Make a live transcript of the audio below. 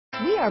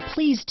We are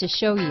pleased to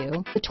show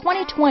you the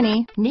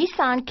 2020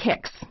 Nissan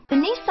Kicks. The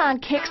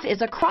Nissan Kicks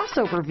is a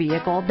crossover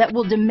vehicle that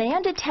will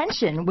demand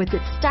attention with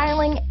its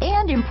styling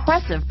and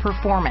impressive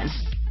performance.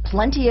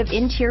 Plenty of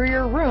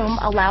interior room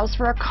allows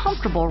for a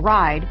comfortable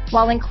ride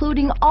while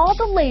including all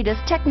the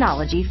latest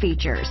technology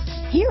features.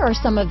 Here are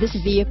some of this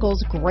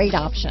vehicle's great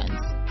options: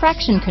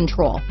 traction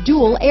control,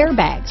 dual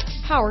airbags,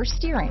 power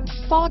steering,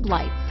 fog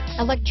lights,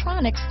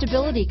 electronic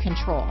stability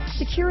control,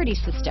 security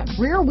system,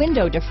 rear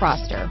window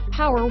defroster,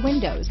 power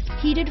windows,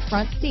 heated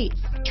front seats,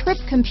 trip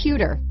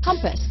computer,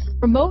 compass,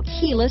 remote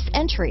keyless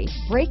entry,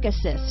 brake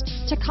assist,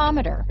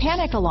 tachometer,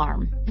 panic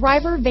alarm,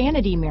 driver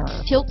vanity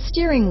mirror, tilt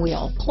steering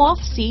wheel, cloth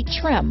seat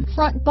trim,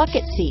 front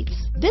bucket seats.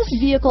 This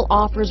vehicle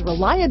offers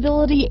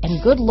reliability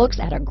and good looks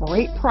at a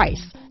great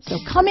price. So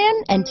come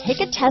in and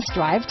take a test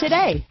drive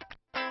today.